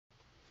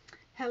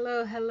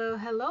Hello, hello,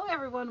 hello,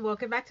 everyone.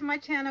 Welcome back to my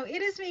channel.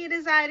 It is me, it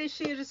is I, it is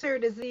she, it is her,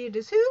 it is thee, it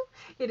is who?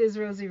 It is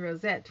Rosie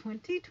Rosette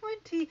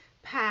 2020.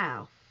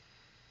 Pow.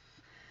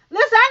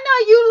 Listen, I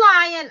know you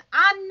lying.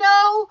 I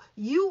know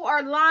you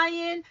are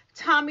lying,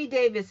 Tommy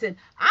Davidson.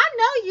 I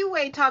know you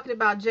ain't talking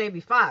about Jamie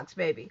Foxx,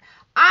 baby.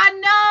 I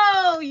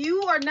know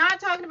you are not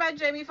talking about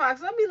Jamie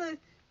Foxx. Let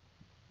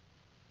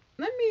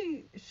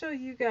me show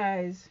you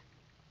guys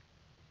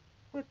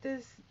what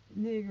this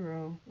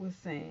Negro was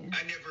saying.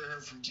 I never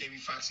heard from Jamie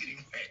Foxx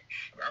anyway.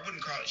 I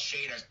wouldn't call it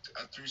shade.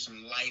 I threw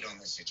some light on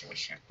the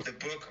situation. The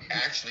book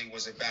actually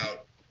was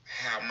about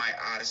how my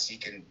odyssey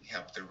can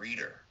help the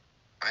reader.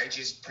 I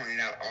just pointed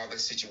out all the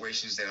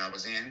situations that I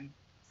was in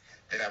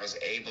that I was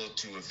able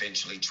to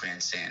eventually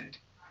transcend.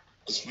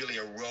 It's really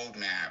a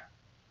roadmap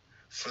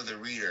for the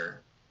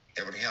reader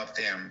that would help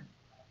them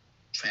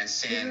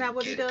transcend,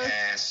 get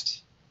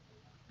past,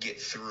 get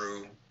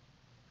through,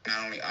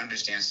 not only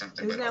understand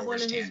something, but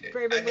understand it.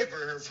 I never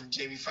heard from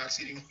Jamie Foxx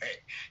anyway.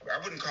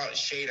 I wouldn't call it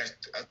shade.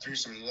 I threw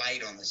some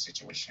light on the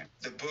situation.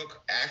 The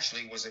book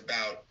actually was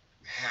about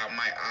how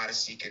my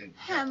odyssey can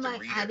help the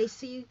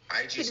reader.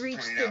 I just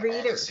pointed out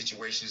all the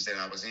situations that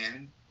I was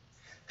in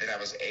that I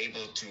was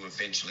able to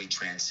eventually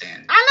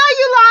transcend. I know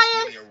you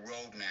lying. It's really a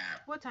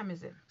roadmap. What time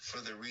is it?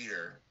 For the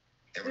reader.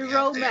 The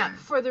roadmap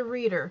for the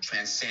reader.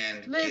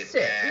 Transcend. Listen,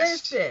 get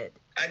past. listen.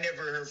 I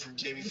never heard from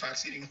Jamie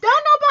Foxx anyway.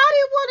 Don't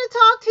nobody want to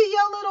talk to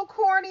your little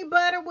corny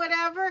butt or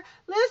whatever.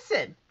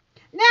 Listen.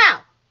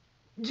 Now,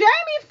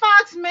 Jamie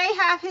Foxx may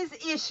have his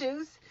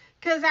issues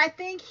because I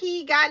think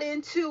he got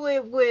into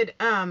it with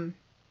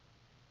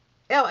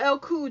LL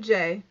Cool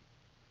J.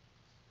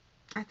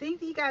 I think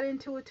he got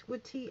into it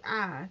with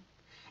T.I. And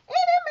it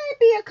may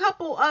be a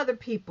couple other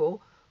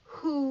people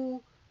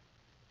who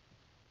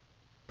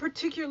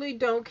particularly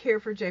don't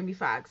care for Jamie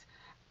Foxx.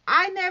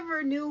 I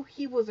never knew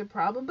he was a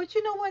problem, but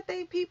you know what?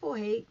 People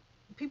hate.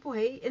 People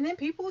hate, and then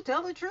people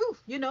tell the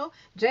truth.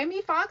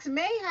 Jamie Foxx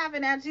may have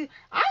an attitude.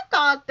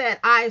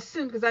 I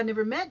assumed because I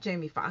never met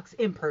Jamie Foxx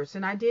in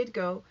person. I did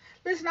go.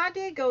 Listen, I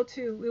did go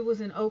to. It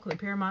was in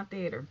Oakland, Paramount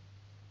Theater.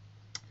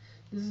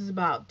 This is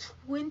about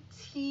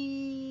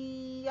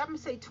 20. I'm gonna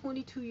say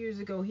 22 years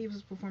ago. He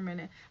was performing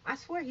it. I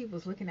swear he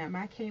was looking at me.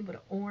 I came with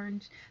an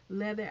orange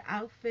leather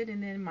outfit,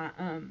 and then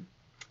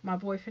my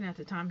boyfriend at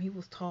the time, he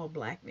was tall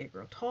black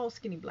Negro, tall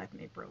skinny black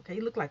Negro. Okay, he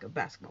looked like a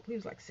basketball. He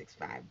was like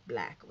 6'5",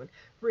 black, but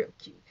real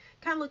cute.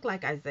 Kind of looked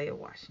like Isaiah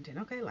Washington.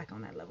 Okay, like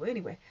on that level.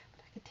 Anyway,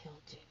 but I could tell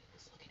Jamie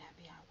was looking at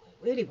me.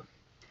 Anyway,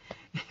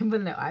 but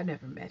no, I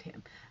never met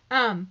him.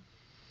 But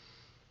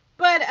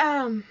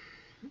I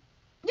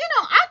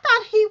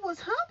thought he was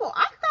humble.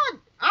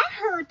 I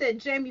heard that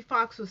Jamie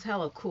Foxx was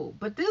hella cool,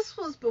 but this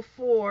was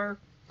before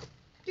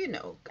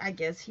I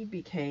guess he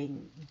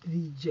became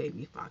the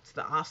Jamie Foxx,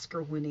 the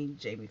Oscar-winning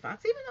Jamie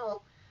Foxx. Even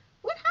though,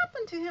 what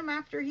happened to him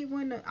after he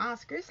won the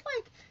Oscar? It's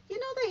like,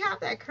 they have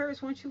that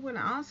curse. Once you win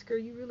an Oscar,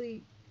 you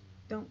really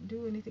don't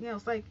do anything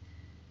else. Like,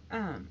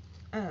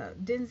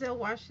 Denzel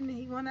Washington,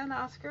 he won an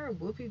Oscar.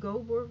 Whoopi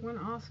Goldberg won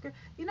an Oscar.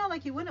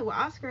 Like he won an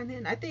Oscar, and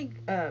then I think,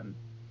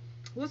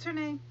 what's her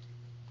name?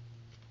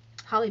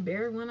 Holly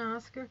Berry won an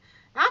Oscar.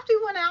 After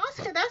you won an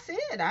Oscar, that's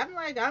it. I'm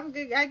like, I'm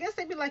good. I guess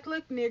they'd be like,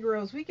 look,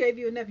 Negroes, we gave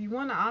you enough. You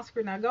won an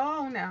Oscar. Now go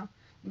on now.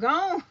 Go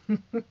on.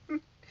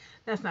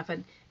 That's not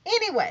funny.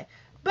 Anyway,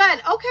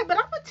 but I'm going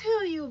to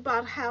tell you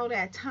about how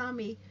that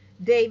Tommy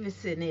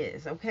Davidson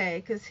is,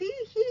 okay? Because he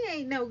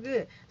ain't no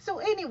good. So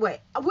anyway,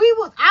 I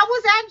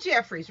was at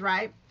Jeffrey's,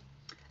 right?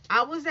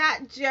 I was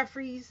at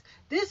Jeffrey's.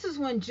 This is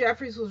when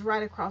Jeffrey's was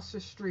right across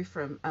the street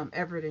from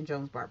Everett and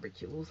Jones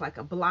Barbecue. It was like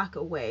a block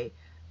away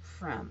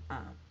from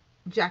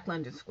Jack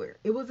London Square.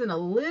 It was it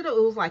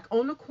was like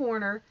on the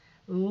corner,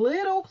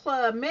 little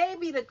club.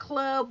 Maybe the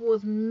club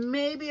was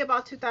maybe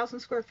about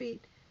 2,000 square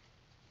feet.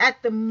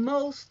 At the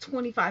most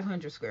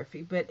 2,500 square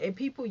feet. But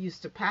people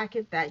used to pack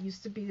it. That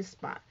used to be the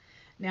spot.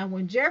 Now,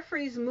 when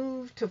Jeffrey's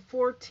moved to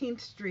 14th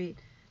Street,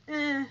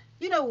 it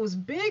was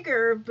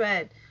bigger,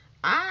 but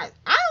I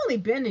only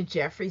been to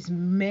Jeffrey's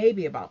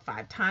maybe about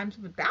 5 times,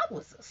 but that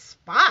was a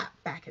spot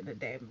back in the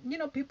day.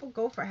 People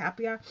go for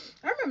happy hour.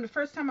 I remember the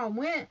first time I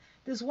went,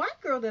 this white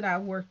girl that I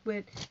worked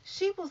with,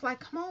 she was like,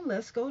 "Come on,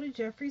 let's go to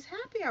Jeffrey's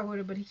happy hour with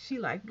her," but she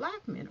liked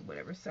black men or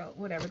whatever. So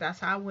whatever, that's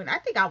how I went. I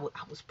think I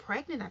was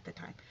pregnant at the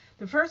time.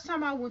 The first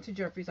time I went to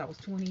Jeffrey's, I was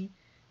 20.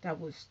 That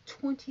was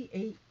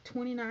 28,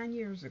 29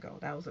 years ago.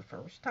 That was the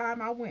first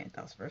time I went.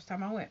 That was the first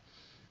time I went.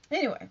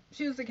 Anyway,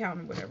 she was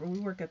accountant, whatever. We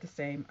worked at the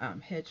same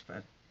hedge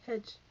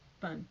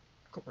fund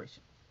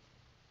corporation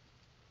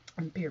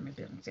in Pyramid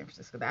Building, San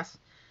Francisco. That's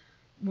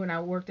when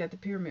I worked at the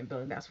Pyramid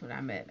Building. That's when I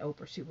met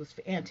Oprah. She was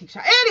for antique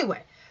shop.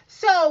 Anyway,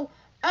 so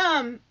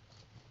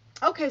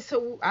okay,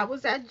 so I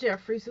was at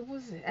Jeffrey's. It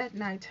was at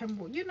nighttime.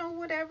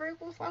 Whatever. I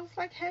was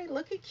like, hey,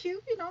 look at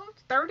cute.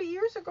 30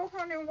 years ago,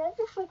 honey. What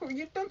was so good?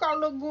 You think I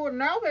look good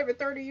now, baby?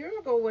 30 years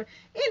ago.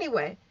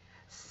 Anyway,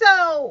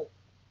 so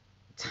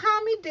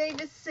Tommy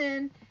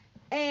Davidson,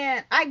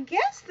 and I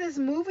guess this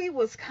movie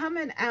was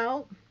coming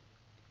out,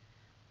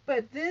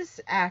 but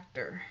this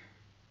actor,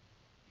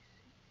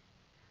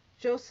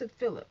 Joseph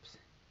Phillips,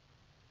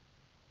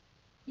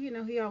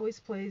 he always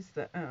plays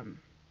the I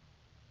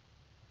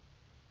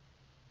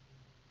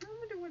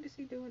wonder what is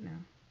he doing now.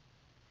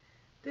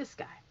 This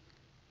guy.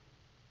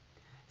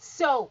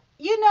 So,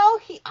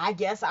 he I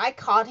guess I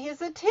caught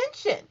his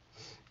attention.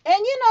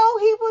 And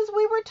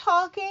we were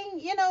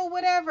talking,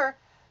 whatever.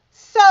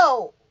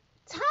 So,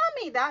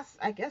 Tommy,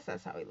 I guess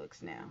that's how he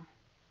looks now.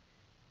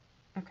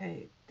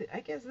 Okay, I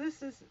guess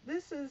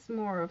this is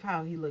more of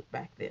how he looked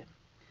back then.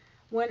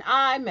 When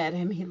I met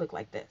him, he looked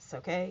like this,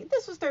 okay?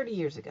 This was 30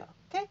 years ago,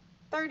 okay?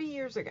 30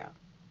 years ago.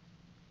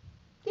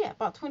 Yeah,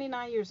 about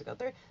 29 years ago.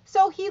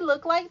 So he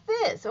looked like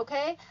this,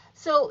 okay?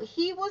 So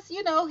he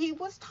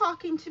was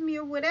talking to me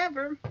or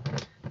whatever.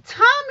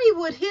 Tommy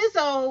with his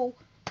old,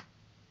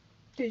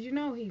 because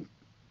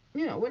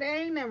what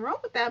ain't nothing wrong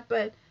with that,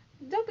 but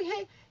don't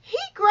behave. He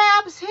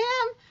grabs him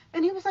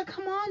and he was like,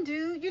 come on,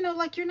 dude,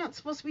 like you're not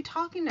supposed to be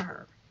talking to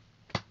her.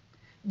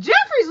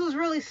 Jeffrey's was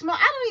really small.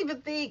 I don't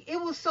even think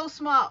it was so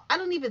small. I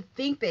don't even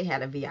think they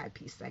had a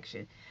VIP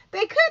section.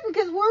 They couldn't,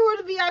 because where were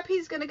the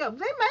VIPs going to go?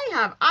 They may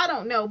have. I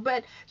don't know.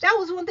 But that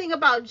was one thing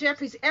about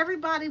Jeffrey's.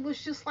 Everybody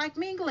was just like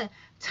mingling.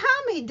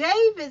 Tommy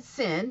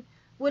Davidson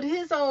with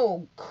his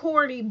old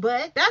corny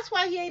butt. That's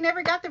why he ain't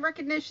never got the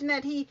recognition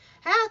that he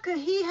had, because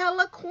he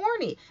hella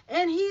corny.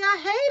 And he a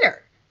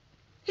hater.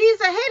 He's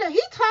a hater.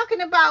 He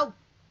talking about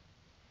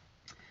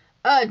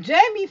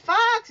Jamie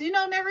Foxx,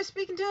 never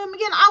speaking to him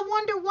again. I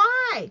wonder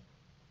why.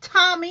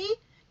 Tommy,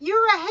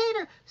 you're a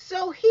hater.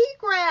 So he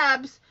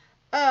grabs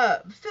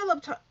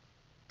Philip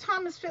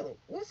Thomas Philip.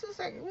 What's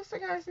the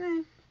guy's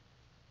name?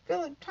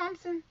 Philip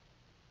Thompson.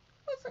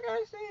 What's the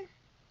guy's name?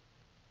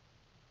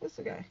 What's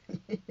the guy?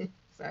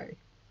 Sorry.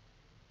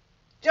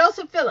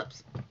 Joseph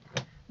Phillips.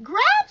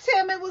 Grabs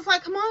him and was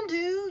like, come on,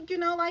 dude.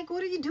 Like,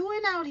 what are you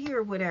doing out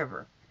here?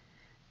 Whatever.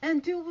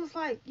 And dude was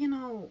like,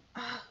 dude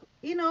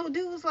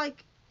was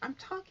like, I'm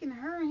talking to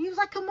her. And he was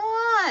like, come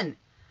on.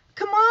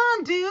 Come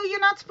on, dude. You're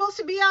not supposed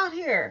to be out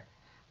here.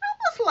 I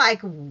was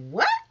like,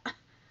 what?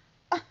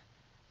 Okay.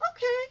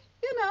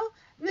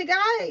 The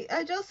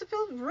guy, Joseph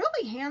Phillips,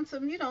 really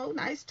handsome,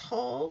 nice,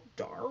 tall,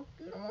 dark,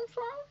 so I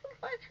was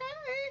like,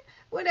 hey,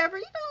 whatever,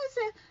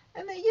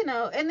 and then,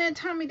 and then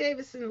Tommy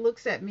Davidson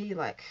looks at me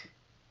like,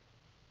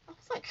 I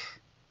was like,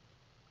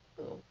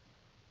 oh,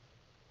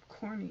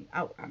 corny.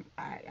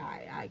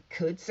 I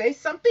could say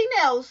something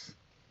else.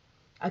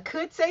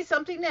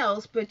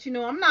 But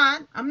I'm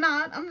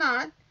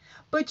not.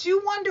 But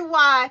you wonder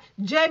why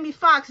Jamie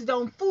Foxx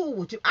don't fool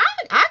with you.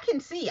 I can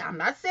see. I'm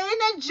not saying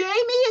that Jamie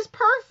is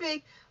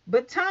perfect,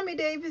 but Tommy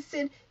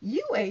Davidson,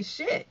 you ain't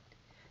shit.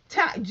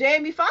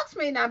 Jamie Foxx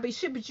may not be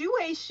shit, but you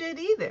ain't shit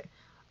either.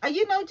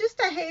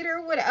 Just a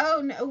hater. What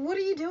are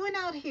you doing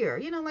out here?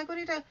 Like, what are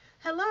you doing?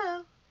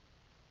 Hello?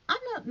 I'm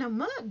not no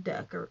mud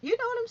ducker. You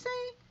know what I'm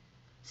saying?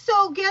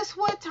 So guess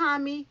what,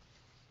 Tommy?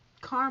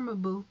 Karma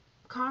boo.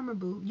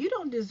 You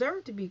don't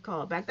deserve to be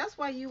called back. That's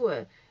why you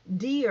a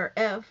D or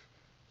F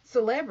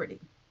celebrity.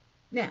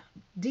 Now,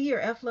 D or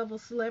F level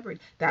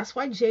celebrity. That's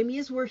why Jamie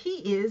is where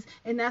he is,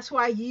 and that's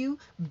why you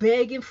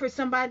begging for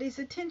somebody's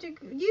attention.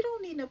 You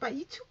don't need nobody.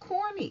 You too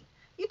corny.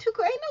 Ain't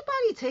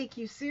nobody take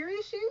you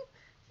serious.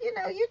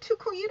 You're too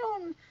cool. You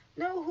don't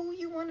know who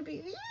you want to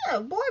be. Yeah,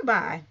 boy,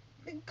 bye.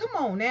 Come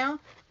on now.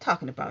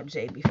 Talking about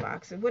Jamie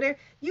Foxx or whatever.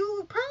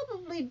 You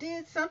probably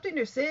did something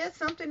or said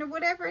something or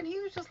whatever, and he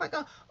was just like,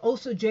 oh,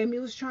 so Jamie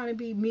was trying to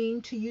be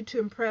mean to you to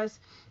impress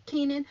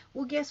Keenan.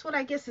 Well, guess what?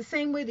 I guess the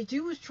same way that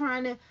you was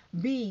trying to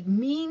be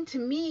mean to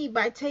me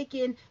by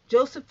taking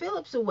Joseph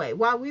Phillips away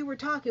while we were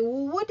talking.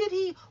 Well,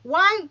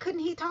 why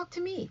couldn't he talk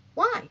to me?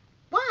 Why?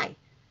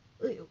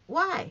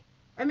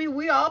 I mean,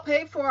 we all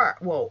paid for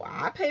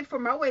I paid for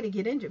my way to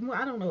get injured.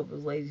 Well, I don't know if it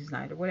was ladies'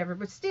 night or whatever,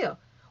 but still.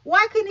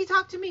 Why couldn't he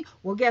talk to me?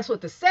 Well, guess what?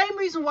 The same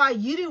reason why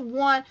you didn't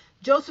want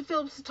Joseph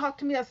Phillips to talk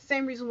to me, that's the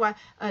same reason why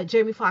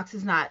Jamie Foxx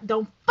is not.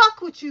 Don't fuck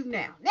with you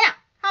now. Now,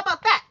 how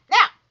about that?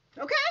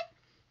 Now, okay?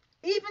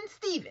 Even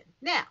Steven.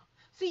 Now,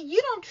 see,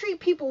 you don't treat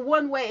people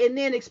one way and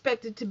then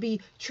expect it to be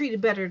treated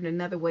better than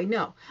another way.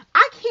 No.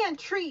 I can't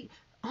treat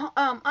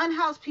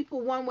unhoused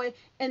people one way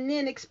and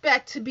then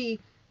expect to be,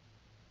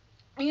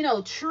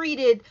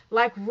 treated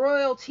like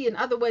royalty in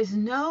other ways.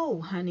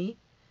 No, honey.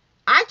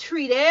 I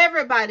treat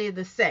everybody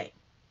the same.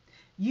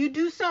 You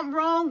do something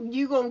wrong,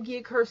 you gonna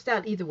get cursed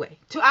out either way.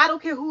 I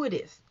don't care who it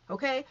is.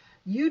 Okay?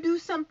 You do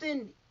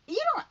something. I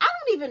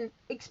don't even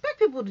expect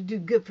people to do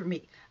good for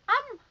me.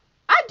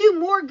 I do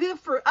more good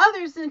for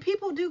others than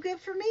people do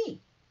good for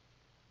me.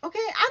 Okay?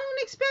 I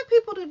don't expect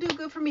people to do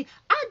good for me.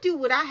 I do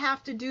what I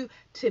have to do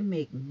to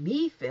make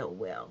me feel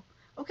well.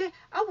 Okay?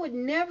 I would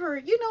never.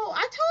 I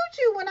told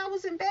you when I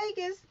was in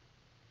Vegas.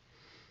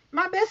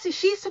 My bestie,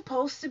 she's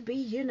supposed to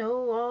be,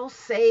 all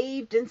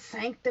saved and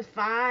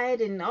sanctified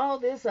and all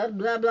this other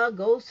blah, blah,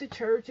 goes to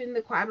church and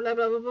the choir, blah,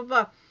 blah, blah, blah,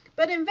 blah.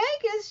 But in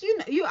Vegas,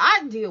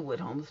 I deal with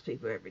homeless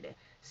people every day.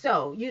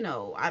 So,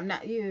 I'm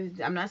not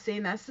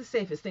saying that's the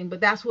safest thing,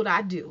 but that's what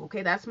I do.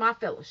 Okay. That's my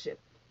fellowship.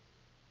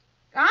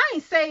 I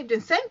ain't saved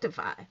and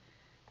sanctified.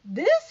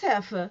 This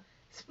heifer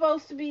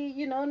supposed to be,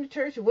 in the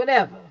church or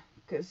whatever.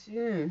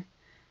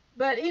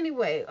 But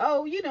anyway,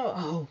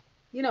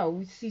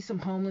 We see some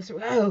homeless.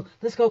 Oh,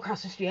 let's go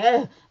across the street.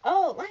 Like,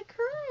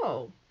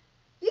 girl,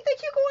 you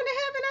think you going to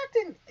heaven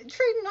acting,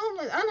 treating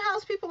homeless,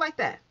 unhoused people like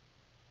that?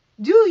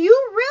 Do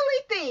you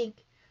really think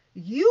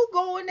you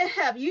going to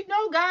heaven?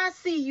 God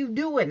see you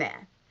doing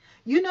that.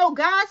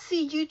 God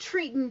see you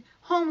treating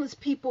homeless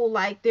people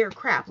like they're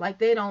crap, like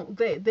they don't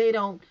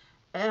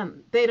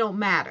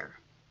matter,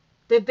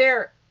 that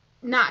they're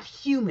not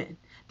human,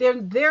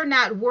 they're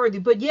not worthy.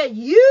 But yet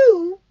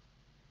you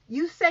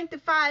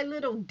sanctified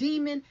little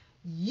demon,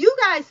 you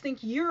guys think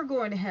you're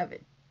going to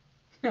heaven.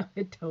 No,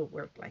 it don't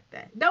work like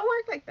that. Don't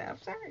work like that.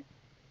 I'm sorry.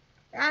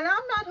 And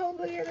I'm not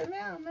holier than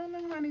thou. No,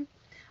 no, honey.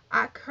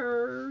 I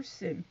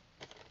curse, and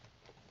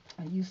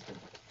I used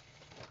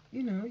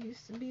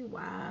to be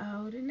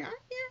wild, and yeah,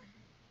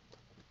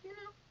 you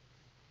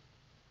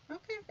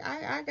okay.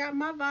 I got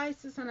my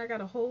vices, and I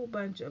got a whole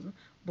bunch of them.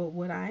 But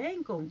what I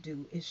ain't gonna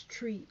do is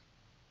treat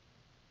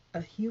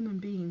a human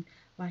being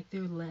like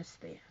they're less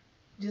than,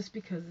 just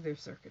because of their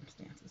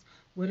circumstances,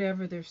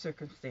 whatever their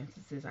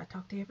circumstances is. I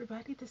talk to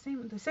everybody the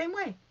same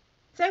way,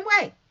 same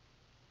way.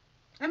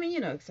 I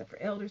mean, except for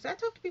elders, I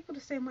talk to people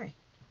the same way.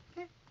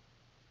 Okay.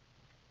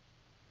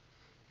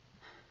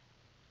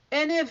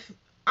 And if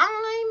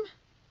I'm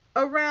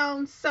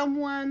around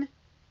someone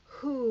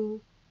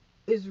who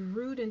is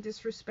rude and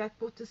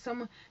disrespectful to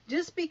someone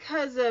just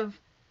because of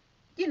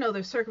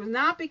their circumstances,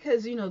 not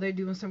because they're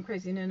doing some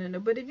crazy, no, no, no.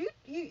 But if you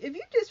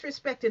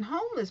disrespecting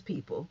homeless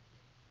people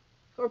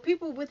or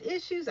people with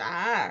issues,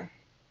 honey,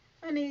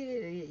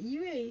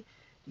 you ain't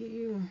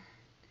you.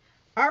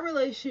 Our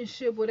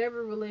relationship,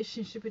 whatever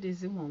relationship it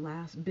is, it won't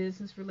last.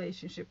 Business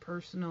relationship,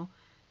 personal,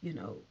 you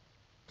know,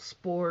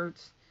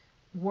 sports,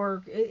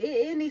 work,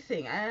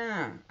 anything.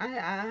 I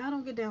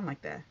don't get down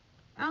like that.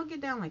 I don't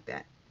get down like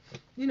that.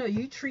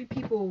 You treat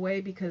people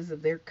away because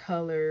of their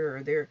color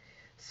or their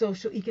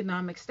social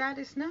economic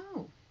status.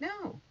 No,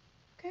 no.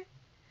 Okay.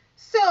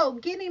 So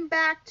getting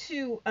back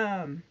to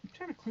I'm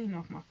trying to clean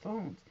off my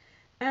phones.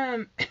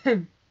 Tommy, I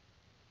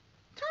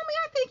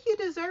think you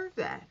deserve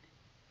that.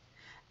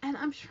 And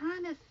I'm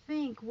trying to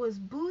think, was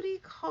booty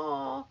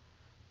call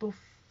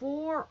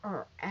before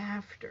or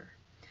after?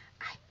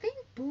 I think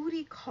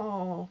booty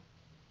call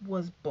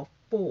was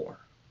before.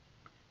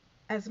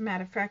 As a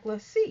matter of fact,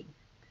 let's see.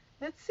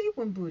 Let's see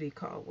when booty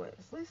call was.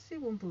 Let's see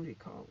when booty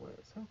call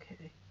was.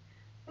 Okay.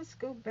 Let's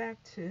go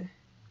back to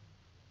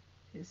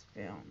his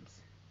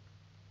films.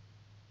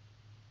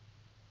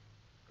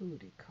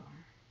 Booty call.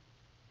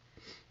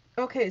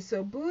 Okay,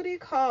 so booty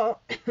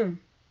call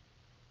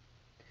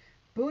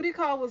booty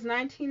call was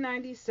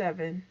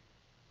 1997.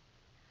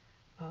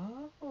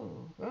 Oh,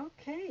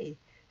 okay.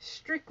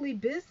 Strictly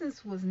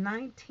Business was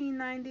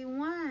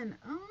 1991.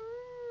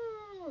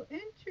 Oh,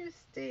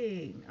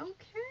 interesting.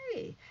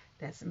 Okay.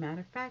 That's a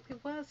matter of fact,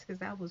 it was because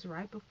that was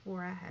right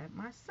before I had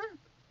my son.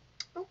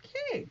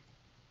 Okay.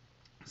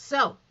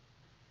 So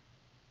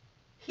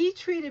he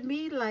treated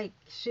me like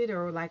shit,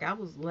 or like I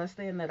was less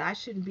than, that I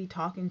shouldn't be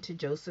talking to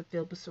Joseph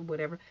Phillips or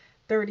whatever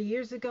 30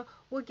 years ago.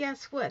 Well,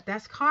 guess what?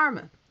 That's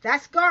karma.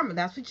 That's karma.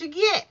 That's what you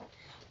get.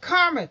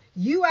 Karma.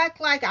 You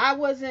act like I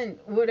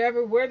wasn't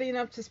whatever worthy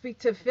enough to speak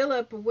to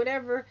Philip or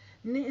whatever,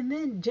 and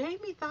then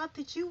Jamie thought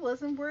that you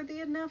wasn't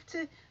worthy enough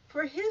to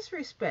for his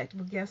respect.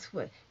 Well, guess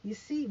what? You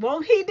see,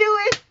 won't he do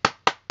it?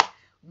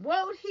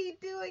 Won't he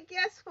do it?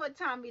 Guess what,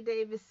 Tommy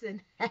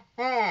Davidson?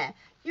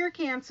 You're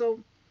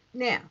canceled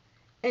now.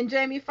 And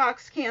Jamie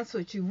Foxx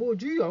canceled you. Well,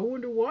 gee, I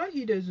wonder why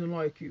he doesn't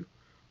like you.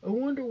 I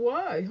wonder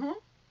why, huh?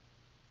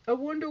 I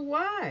wonder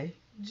why.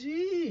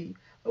 Gee,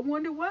 I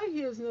wonder why he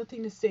has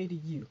nothing to say to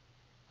you.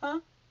 Huh?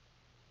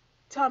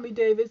 Tommy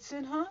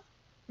Davidson, huh?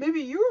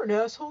 Maybe you're an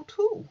asshole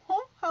too,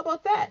 huh? How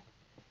about that?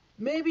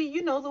 Maybe,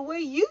 the way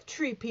you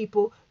treat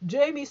people,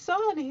 Jamie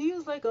saw it and he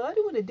was like, oh, I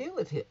don't want to deal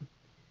with him.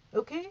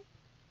 Okay?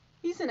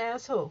 He's an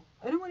asshole.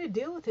 I don't want to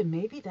deal with him.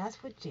 Maybe that's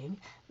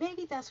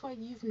why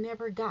you've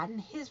never gotten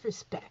his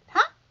respect, huh?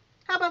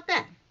 How about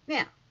that?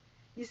 Now,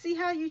 you see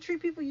how you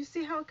treat people? You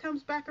see how it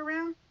comes back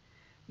around?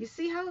 You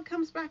see how it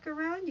comes back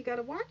around? You got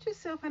to watch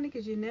yourself, honey,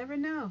 because you never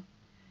know.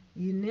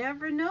 You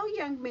never know,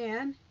 young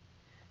man.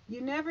 You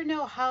never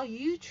know how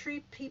you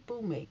treat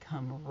people may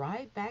come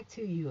right back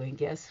to you. And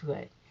guess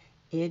what?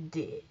 It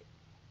did.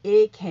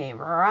 It came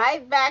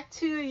right back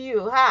to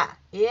you, huh?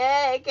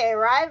 Yeah, it came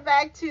right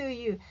back to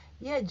you.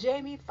 Yeah,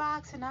 Jamie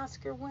Foxx, an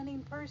Oscar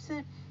winning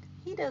person,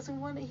 he doesn't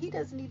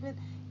even,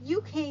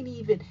 you can't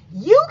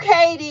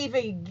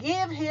even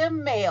give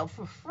him mail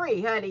for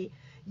free, honey.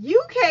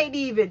 You can't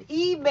even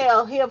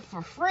email him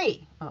for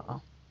free.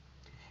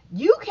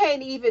 You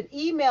can't even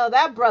email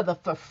that brother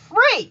for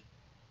free.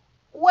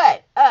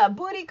 What?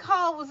 Booty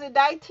call was in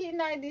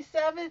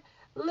 1997.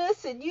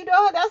 Listen,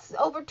 that's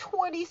over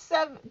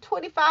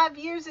 25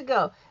 years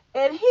ago.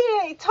 And he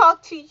ain't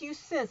talked to you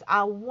since.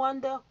 I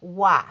wonder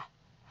why.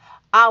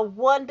 I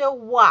wonder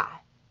why.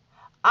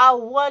 I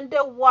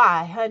wonder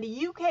why, honey.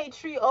 You can't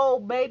treat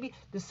old baby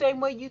the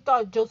same way you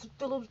thought Joseph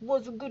Phillips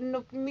wasn't good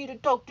enough for me to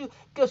talk to.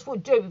 Guess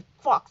what? Jamie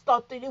Foxx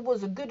thought that it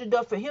wasn't good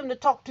enough for him to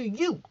talk to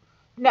you.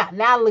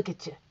 Now look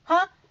at you.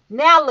 Huh?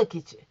 Now look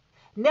at you.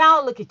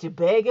 Now look at you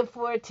begging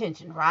for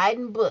attention,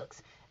 writing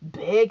books,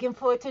 begging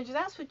for attention.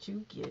 That's what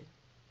you get.